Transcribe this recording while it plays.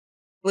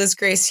Liz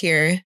Grace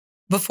here.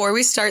 Before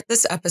we start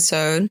this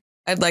episode,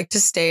 I'd like to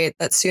state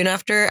that soon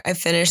after I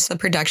finished the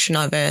production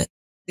of it,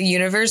 the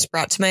universe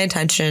brought to my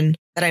attention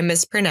that I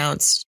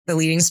mispronounced the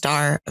leading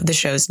star of the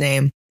show's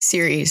name,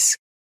 Ceres.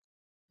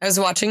 I was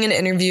watching an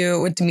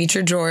interview with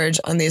Demetra George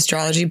on the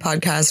Astrology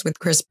podcast with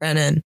Chris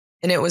Brennan,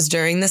 and it was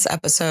during this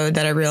episode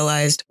that I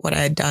realized what I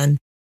had done.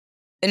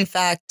 In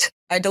fact,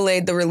 I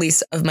delayed the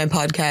release of my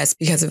podcast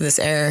because of this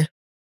error.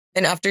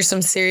 And after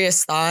some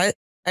serious thought,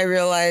 I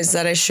realized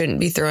that I shouldn't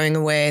be throwing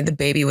away the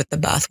baby with the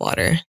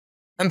bathwater.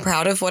 I'm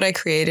proud of what I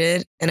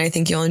created, and I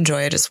think you'll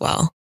enjoy it as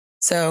well.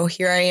 So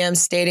here I am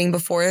stating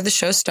before the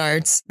show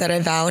starts that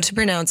I vow to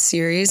pronounce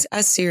Ceres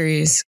as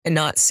Ceres and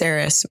not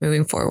Ceres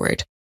moving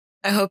forward.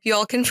 I hope you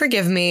all can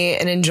forgive me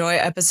and enjoy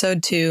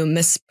episode 2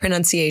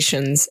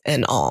 mispronunciations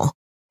and all.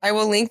 I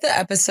will link the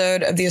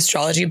episode of the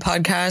Astrology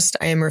podcast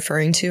I am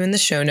referring to in the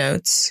show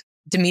notes.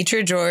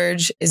 Demetra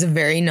George is a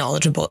very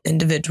knowledgeable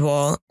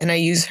individual, and I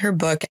use her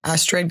book,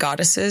 Asteroid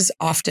Goddesses,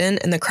 often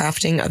in the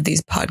crafting of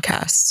these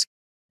podcasts.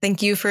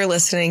 Thank you for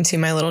listening to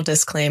my little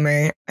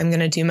disclaimer. I'm going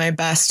to do my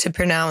best to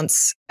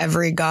pronounce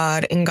every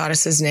god and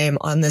goddess's name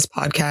on this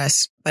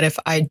podcast, but if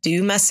I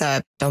do mess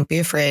up, don't be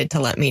afraid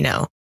to let me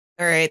know.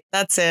 All right,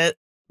 that's it.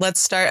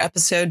 Let's start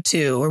episode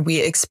 2, where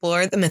we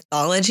explore the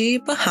mythology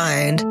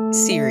behind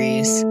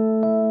Ceres.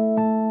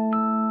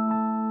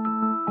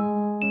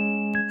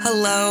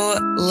 Hello,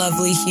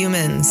 lovely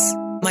humans.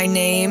 My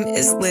name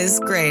is Liz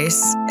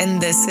Grace,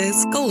 and this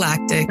is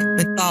Galactic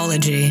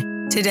Mythology.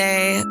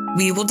 Today,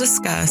 we will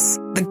discuss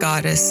the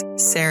goddess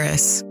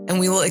Ceres, and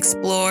we will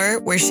explore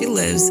where she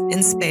lives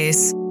in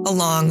space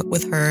along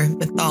with her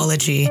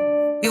mythology.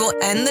 We will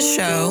end the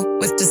show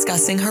with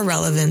discussing her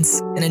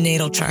relevance in a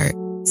natal chart.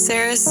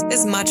 Ceres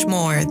is much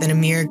more than a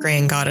mere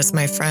grain goddess,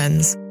 my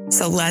friends,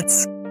 so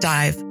let's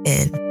dive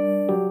in.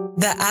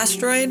 The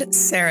asteroid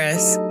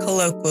Ceres,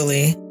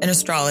 colloquially in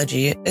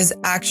astrology, is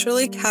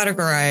actually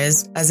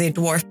categorized as a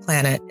dwarf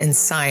planet in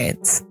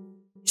science.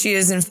 She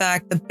is in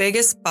fact the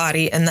biggest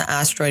body in the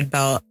asteroid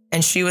belt,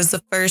 and she was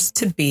the first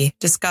to be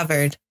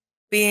discovered,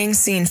 being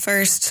seen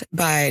first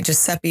by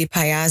Giuseppe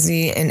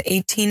Piazzi in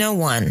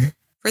 1801.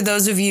 For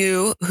those of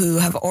you who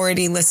have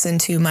already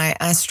listened to my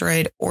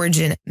asteroid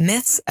origin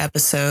myths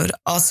episode,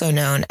 also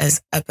known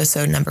as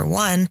episode number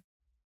 1,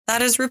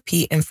 that is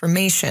repeat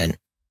information.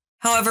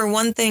 However,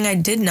 one thing I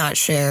did not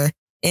share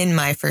in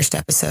my first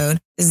episode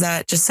is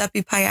that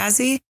Giuseppe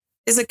Piazzi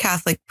is a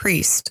Catholic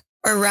priest,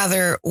 or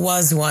rather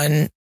was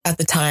one at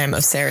the time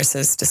of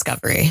Ceres'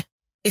 discovery.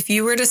 If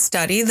you were to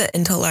study the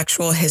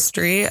intellectual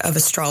history of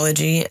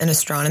astrology and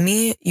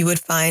astronomy, you would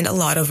find a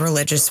lot of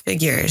religious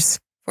figures.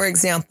 For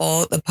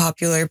example, the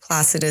popular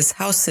Placidus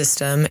house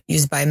system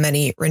used by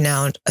many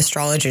renowned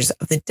astrologers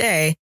of the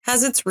day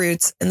has its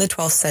roots in the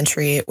 12th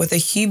century with a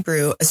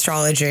Hebrew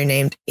astrologer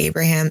named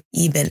Abraham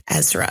ibn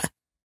Ezra.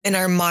 In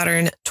our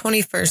modern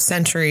 21st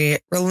century,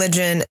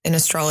 religion and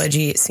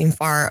astrology seem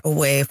far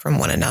away from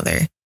one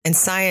another, and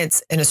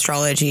science and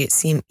astrology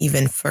seem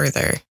even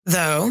further.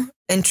 Though,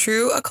 in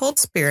true occult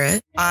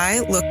spirit, I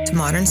look to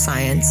modern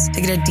science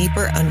to get a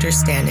deeper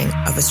understanding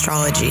of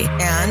astrology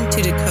and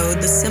to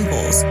decode the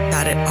symbols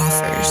that it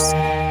offers.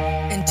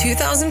 In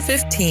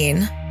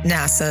 2015,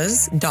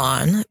 NASA's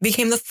Dawn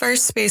became the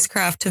first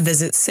spacecraft to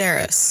visit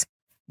Ceres.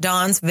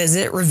 Dawn's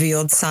visit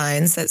revealed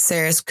signs that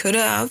Ceres could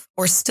have,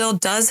 or still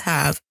does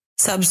have,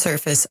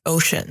 subsurface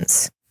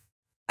oceans.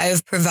 I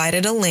have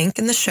provided a link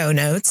in the show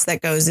notes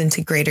that goes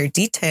into greater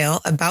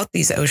detail about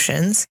these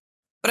oceans,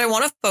 but I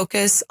want to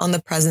focus on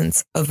the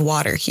presence of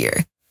water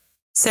here.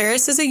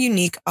 Ceres is a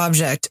unique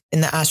object in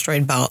the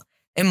asteroid belt,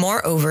 and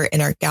moreover in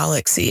our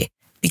galaxy,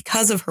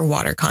 because of her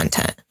water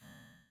content.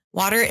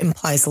 Water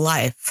implies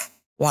life.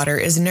 Water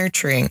is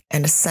nurturing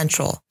and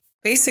essential.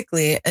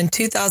 Basically, in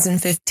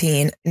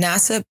 2015,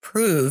 NASA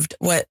proved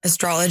what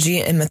astrology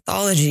and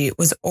mythology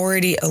was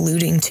already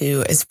alluding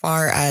to as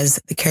far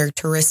as the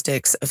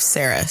characteristics of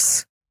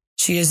Ceres.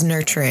 She is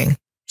nurturing.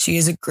 She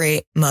is a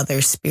great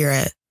mother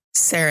spirit.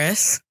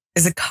 Ceres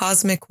is a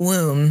cosmic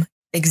womb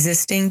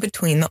existing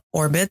between the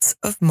orbits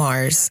of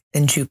Mars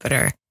and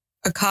Jupiter.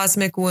 A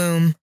cosmic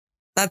womb.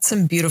 That's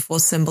some beautiful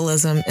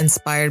symbolism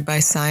inspired by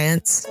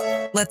science.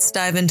 Let's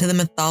dive into the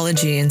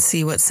mythology and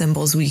see what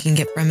symbols we can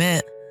get from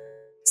it.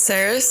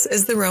 Ceres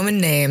is the Roman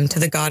name to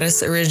the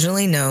goddess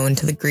originally known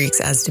to the Greeks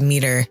as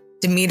Demeter.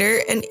 Demeter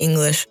in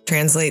English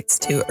translates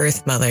to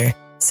Earth Mother.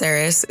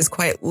 Ceres is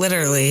quite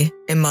literally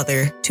a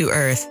mother to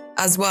Earth,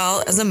 as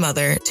well as a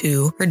mother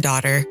to her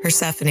daughter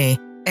Persephone.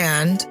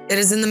 And it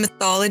is in the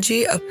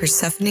mythology of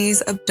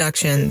Persephone's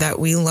abduction that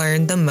we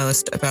learn the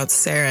most about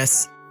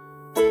Ceres.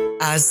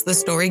 As the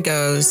story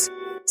goes,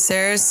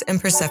 Ceres and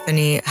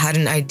Persephone had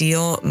an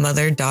ideal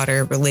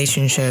mother-daughter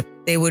relationship.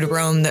 They would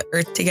roam the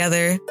earth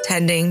together,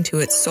 tending to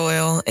its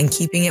soil and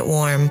keeping it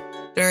warm.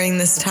 During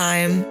this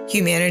time,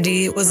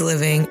 humanity was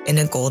living in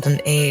a golden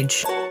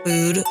age.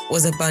 Food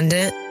was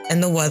abundant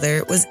and the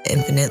weather was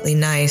infinitely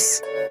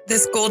nice.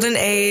 This golden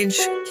age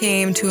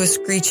came to a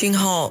screeching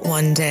halt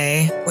one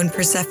day when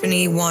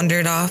Persephone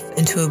wandered off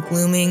into a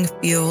blooming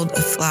field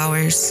of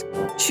flowers.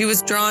 She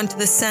was drawn to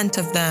the scent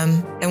of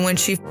them, and when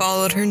she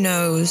followed her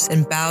nose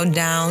and bowed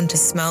down to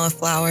smell a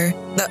flower,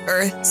 the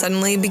earth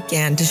suddenly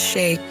began to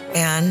shake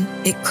and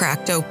it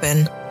cracked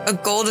open. A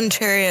golden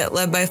chariot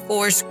led by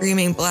 4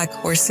 screaming black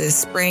horses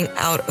sprang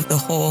out of the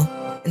hole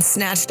and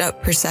snatched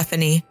up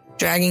Persephone,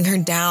 dragging her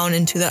down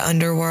into the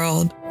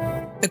underworld.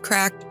 The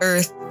cracked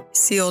earth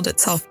sealed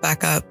itself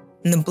back up,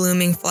 and the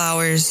blooming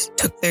flowers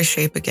took their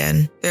shape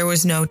again. There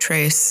was no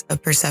trace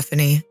of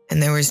Persephone,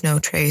 and there was no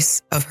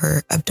trace of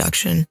her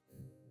abduction.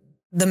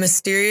 The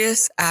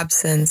mysterious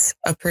absence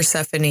of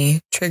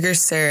Persephone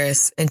triggers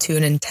Ceres into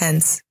an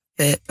intense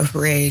fit of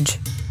rage.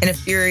 In a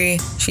fury,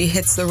 she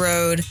hits the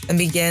road and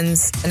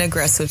begins an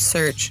aggressive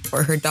search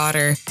for her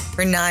daughter.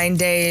 For 9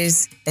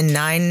 days and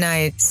 9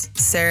 nights,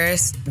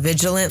 Ceres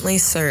vigilantly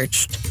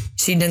searched.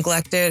 She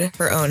neglected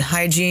her own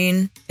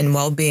hygiene and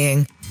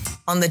well-being.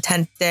 On the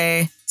 10th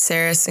day,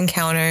 Ceres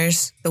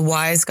encounters the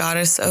wise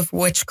goddess of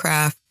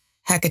witchcraft,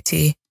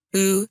 Hecate,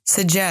 who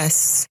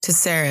suggests to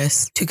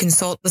Ceres to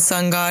consult the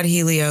sun god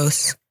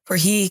Helios, for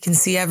he can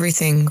see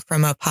everything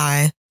from up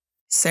high.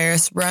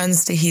 Ceres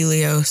runs to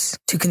Helios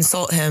to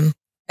consult him,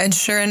 and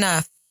sure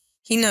enough,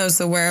 he knows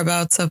the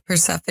whereabouts of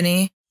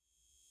Persephone.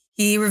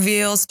 He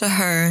reveals to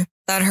her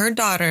that her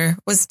daughter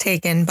was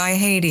taken by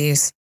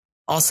Hades,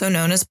 also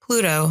known as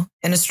Pluto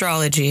in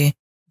astrology,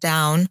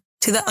 down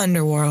to the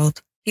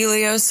underworld.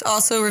 Helios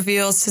also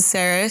reveals to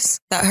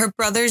Ceres that her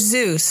brother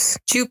Zeus,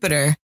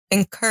 Jupiter,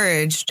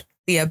 encouraged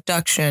the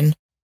abduction,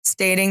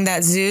 stating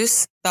that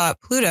Zeus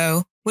thought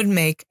Pluto would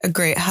make a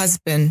great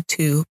husband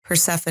to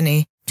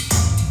Persephone.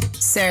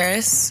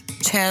 Ceres,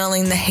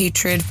 channeling the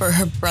hatred for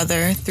her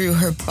brother through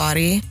her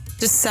body,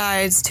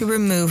 decides to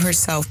remove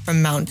herself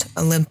from Mount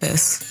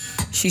Olympus.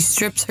 She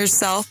strips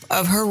herself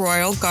of her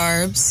royal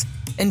garbs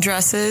and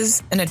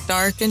dresses in a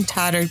dark and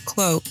tattered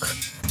cloak,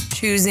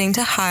 choosing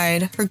to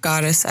hide her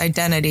goddess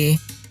identity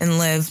and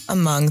live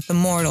among the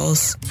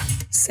mortals.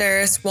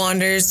 Ceres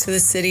wanders to the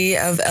city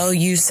of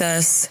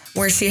Eleusis,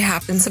 where she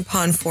happens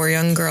upon 4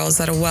 young girls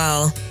at a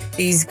well.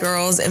 These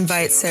girls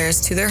invite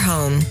Ceres to their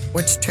home,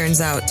 which turns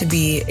out to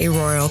be a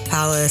royal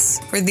palace,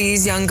 for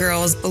these young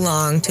girls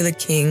belong to the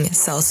king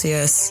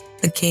Celsius,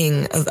 the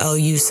king of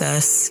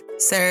Eleusis.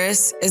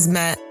 Ceres is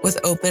met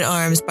with open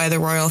arms by the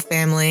royal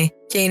family,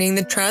 gaining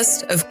the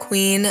trust of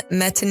Queen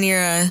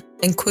Metanira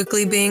and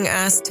quickly being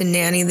asked to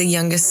nanny the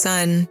youngest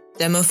son,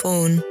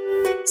 Demophon.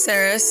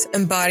 Ceres,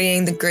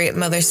 embodying the great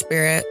mother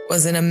spirit,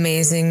 was an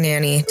amazing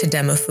nanny to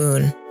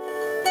Demophon.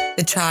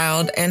 The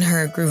child and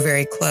her grew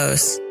very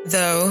close,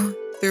 though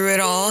through it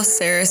all,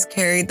 Ceres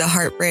carried the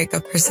heartbreak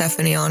of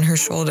Persephone on her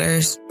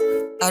shoulders.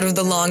 Out of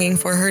the longing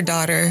for her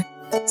daughter,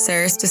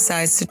 Ceres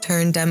decides to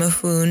turn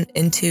Demophon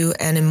into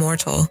an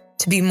immortal,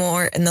 to be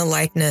more in the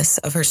likeness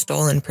of her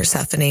stolen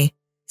Persephone.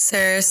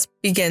 Ceres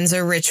begins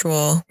a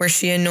ritual where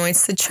she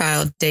anoints the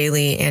child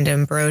daily and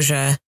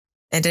ambrosia,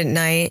 and at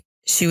night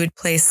she would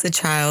place the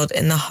child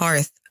in the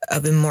hearth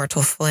of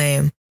immortal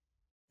flame.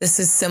 This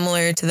is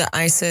similar to the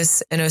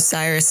Isis and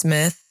Osiris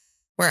myth,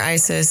 where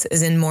Isis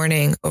is in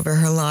mourning over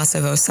her loss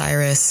of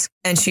Osiris,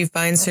 and she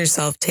finds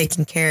herself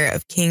taking care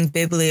of King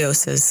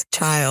Biblios's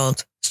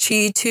child.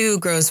 She too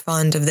grows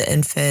fond of the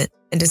infant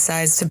and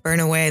decides to burn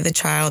away the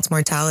child's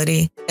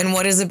mortality. And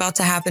what is about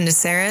to happen to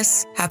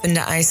Ceres happened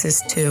to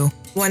Isis too.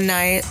 One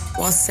night,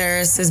 while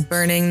Ceres is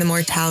burning the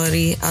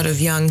mortality out of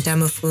young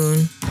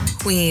Demophon,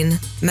 Queen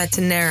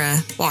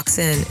Metanira walks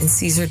in and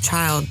sees her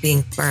child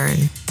being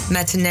burned.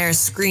 Metanira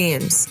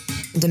screams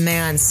and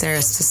demands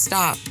Ceres to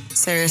stop.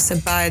 Ceres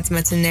abides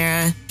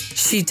Metanira.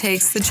 She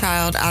takes the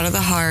child out of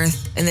the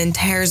hearth and then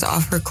tears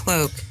off her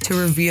cloak to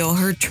reveal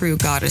her true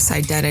goddess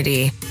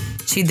identity.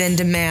 She then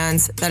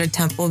demands that a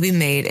temple be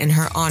made in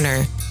her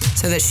honor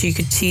so that she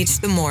could teach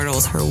the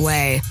mortals her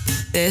way.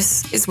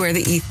 This is where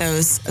the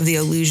ethos of the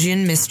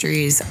Eleusinian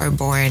mysteries are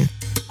born,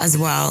 as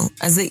well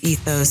as the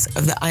ethos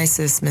of the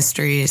Isis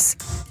mysteries.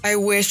 I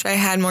wish I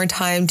had more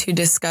time to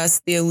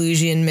discuss the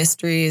Eleusinian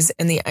mysteries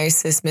and the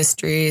Isis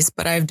mysteries,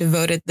 but I've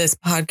devoted this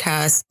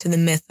podcast to the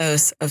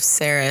mythos of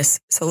Ceres,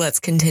 so let's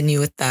continue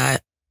with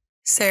that.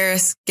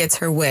 Ceres gets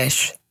her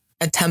wish.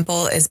 A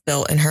temple is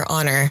built in her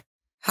honor.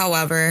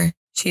 However,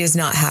 she is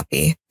not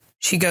happy.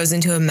 She goes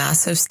into a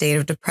massive state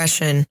of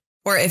depression,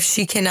 or if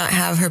she cannot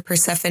have her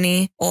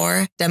Persephone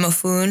or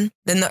Demophon,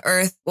 then the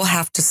earth will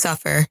have to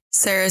suffer.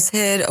 Ceres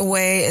hid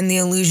away in the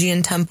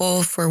Eleusinian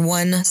temple for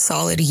 1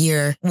 solid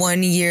year.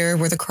 1 year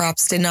where the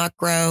crops did not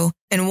grow,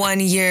 and 1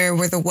 year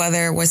where the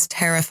weather was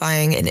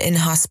terrifying and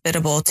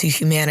inhospitable to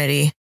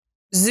humanity.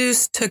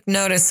 Zeus took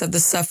notice of the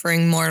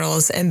suffering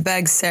mortals and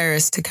begged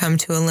Ceres to come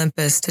to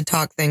Olympus to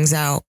talk things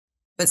out.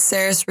 But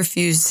Ceres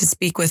refused to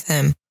speak with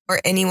him or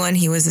anyone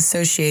he was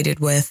associated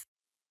with.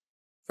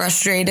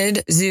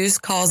 Frustrated, Zeus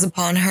calls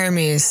upon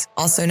Hermes,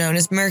 also known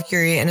as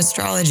Mercury in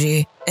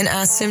astrology, and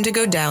asks him to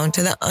go down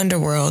to the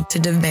underworld to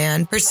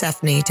demand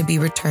Persephone to be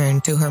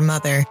returned to her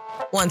mother.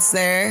 Once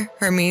there,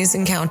 Hermes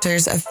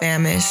encounters a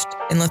famished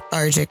and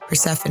lethargic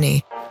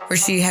Persephone. for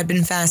she had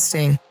been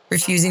fasting,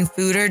 refusing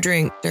food or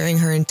drink during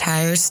her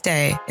entire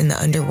stay in the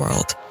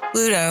underworld.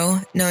 Pluto,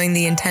 knowing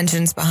the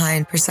intentions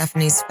behind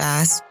Persephone's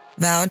fast,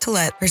 vowed to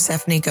let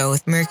Persephone go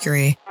with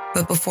Mercury.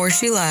 But before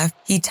she left,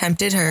 he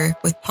tempted her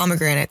with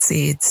pomegranate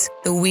seeds.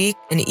 The weak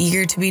and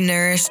eager to be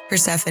nourished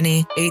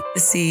Persephone ate the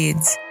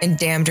seeds and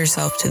damned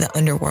herself to the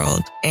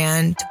underworld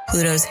and to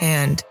Pluto's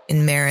hand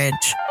in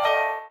marriage.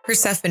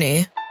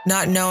 Persephone,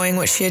 not knowing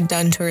what she had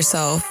done to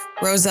herself,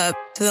 rose up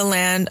to the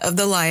land of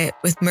the light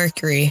with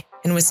Mercury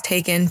and was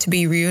taken to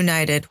be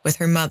reunited with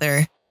her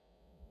mother.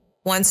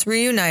 Once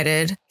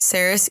reunited,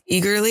 Ceres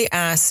eagerly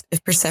asked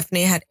if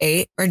Persephone had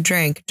ate or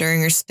drank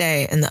during her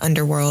stay in the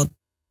underworld.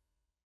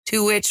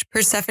 To which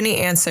Persephone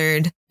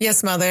answered,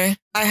 "Yes, mother,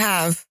 I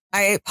have.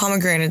 I ate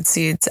pomegranate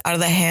seeds out of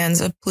the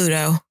hands of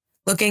Pluto."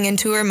 Looking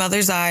into her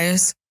mother's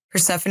eyes,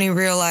 Persephone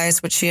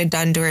realized what she had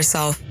done to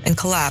herself and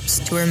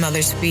collapsed to her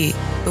mother's feet,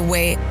 the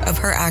weight of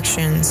her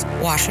actions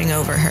washing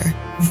over her.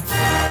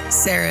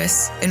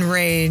 Ceres,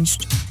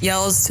 enraged,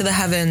 yells to the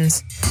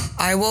heavens,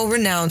 "I will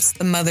renounce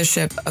the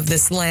mothership of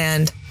this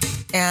land,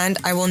 and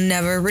I will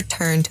never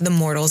return to the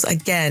mortals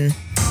again.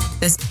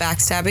 This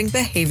backstabbing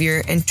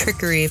behavior and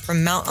trickery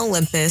from Mount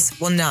Olympus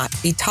will not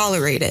be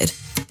tolerated."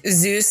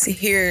 Zeus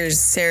hears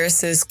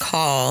Ceres'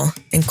 call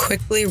and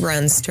quickly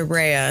runs to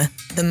Rhea,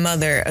 the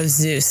mother of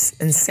Zeus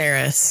and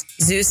Ceres.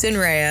 Zeus and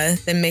Rhea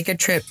then make a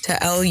trip to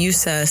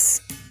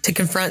Eleusis to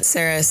confront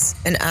Ceres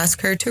and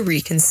ask her to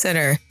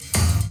reconsider.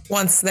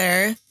 Once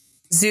there,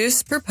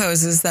 Zeus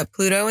proposes that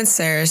Pluto and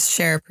Ceres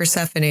share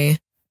Persephone.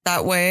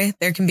 That way,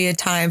 there can be a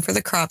time for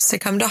the crops to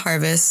come to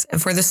harvest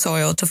and for the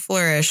soil to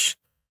flourish,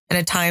 and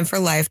a time for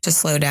life to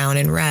slow down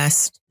and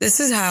rest. This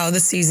is how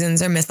the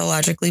seasons are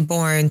mythologically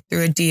born,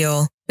 through a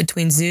deal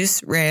between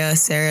Zeus, Rhea,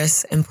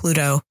 Ceres, and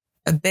Pluto.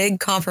 A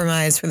big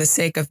compromise for the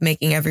sake of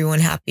making everyone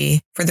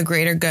happy, for the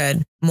greater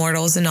good,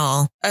 mortals and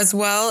all, as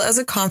well as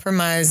a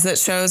compromise that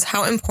shows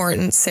how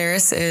important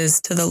Ceres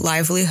is to the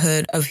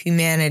livelihood of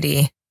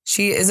humanity.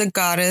 She is a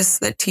goddess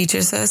that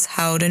teaches us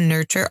how to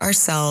nurture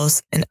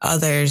ourselves and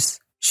others.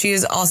 She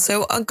is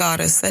also a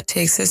goddess that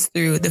takes us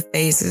through the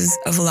phases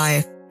of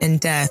life and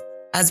death.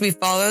 As we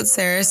followed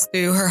Ceres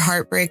through her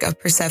heartbreak of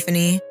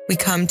Persephone, we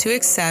come to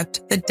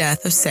accept the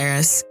death of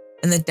Ceres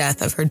and the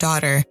death of her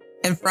daughter.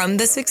 And from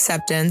this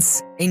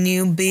acceptance, a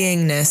new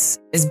beingness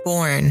is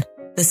born,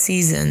 the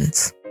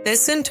seasons.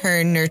 This in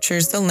turn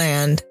nurtures the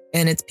land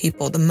and its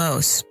people the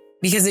most,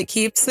 because it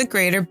keeps the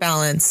greater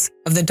balance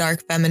of the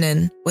dark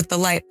feminine with the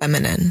light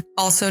feminine,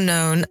 also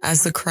known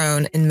as the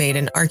crone and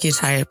maiden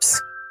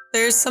archetypes.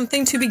 There is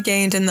something to be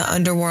gained in the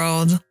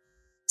underworld,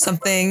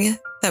 something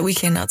that we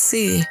cannot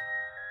see,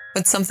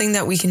 but something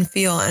that we can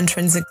feel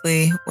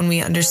intrinsically when we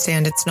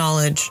understand its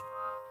knowledge.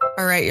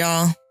 All right,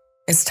 y'all,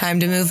 it's time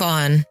to move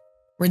on.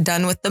 We're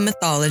done with the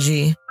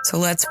mythology, so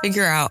let's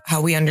figure out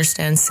how we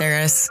understand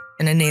Ceres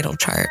in a natal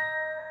chart.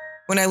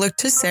 When I look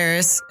to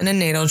Ceres in a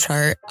natal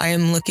chart, I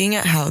am looking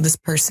at how this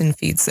person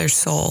feeds their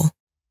soul.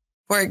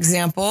 For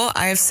example,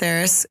 I have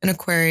Ceres in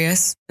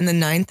Aquarius in the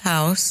 9th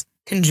house,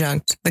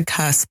 conjunct the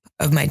cusp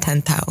of my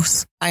 10th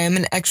house. I am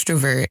an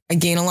extrovert. I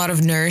gain a lot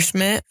of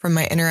nourishment from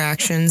my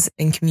interactions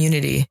in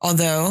community,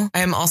 although I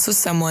am also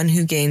someone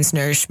who gains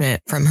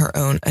nourishment from her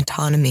own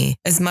autonomy.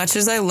 As much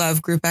as I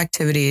love group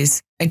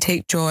activities, I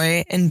take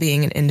joy in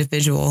being an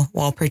individual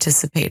while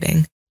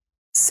participating.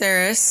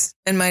 Ceres,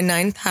 in my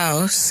 9th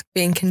house,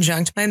 being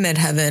conjunct my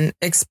midheaven,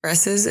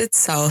 expresses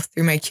itself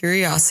through my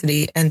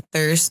curiosity and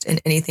thirst in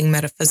anything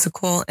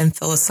metaphysical and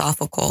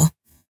philosophical.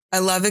 I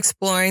love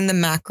exploring the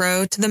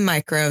macro to the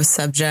micro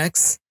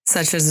subjects,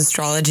 such as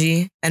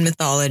astrology and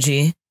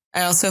mythology.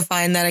 I also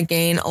find that I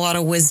gain a lot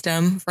of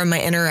wisdom from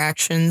my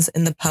interactions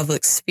in the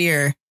public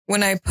sphere.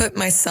 When I put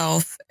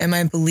myself and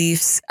my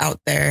beliefs out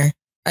there,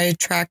 I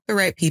attract the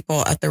right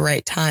people at the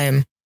right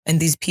time, and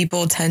these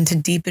people tend to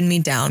deepen me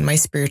down my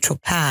spiritual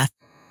path.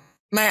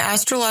 My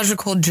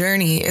astrological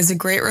journey is a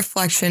great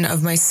reflection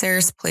of my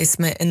Ceres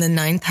placement in the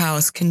 9th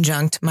house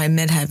conjunct my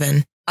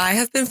midheaven. I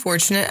have been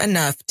fortunate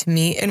enough to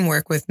meet and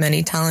work with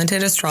many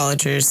talented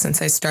astrologers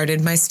since I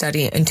started my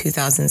study in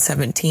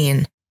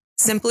 2017,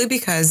 simply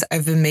because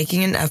I've been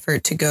making an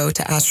effort to go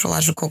to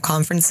astrological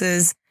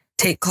conferences,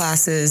 take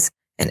classes,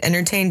 and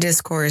entertain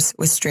discourse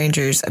with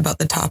strangers about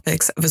the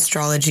topics of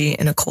astrology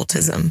and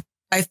occultism.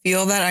 I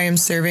feel that I am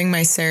serving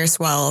my Ceres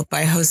well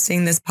by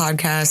hosting this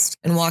podcast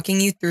and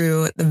walking you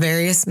through the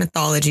various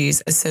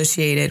mythologies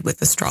associated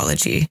with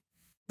astrology.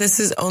 This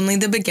is only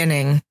the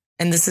beginning,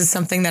 and this is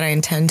something that I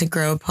intend to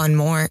grow upon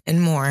more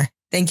and more.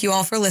 Thank you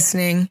all for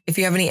listening. If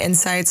you have any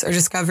insights or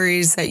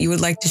discoveries that you would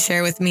like to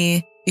share with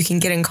me, you can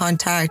get in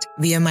contact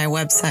via my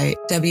website,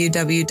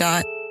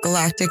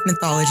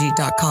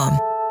 www.galacticmythology.com.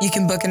 You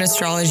can book an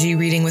astrology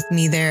reading with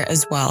me there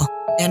as well.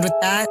 And with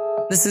that,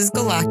 this is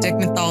Galactic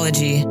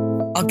Mythology.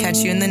 I'll catch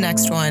you in the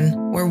next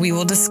one, where we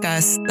will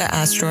discuss the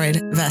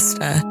asteroid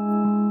Vesta.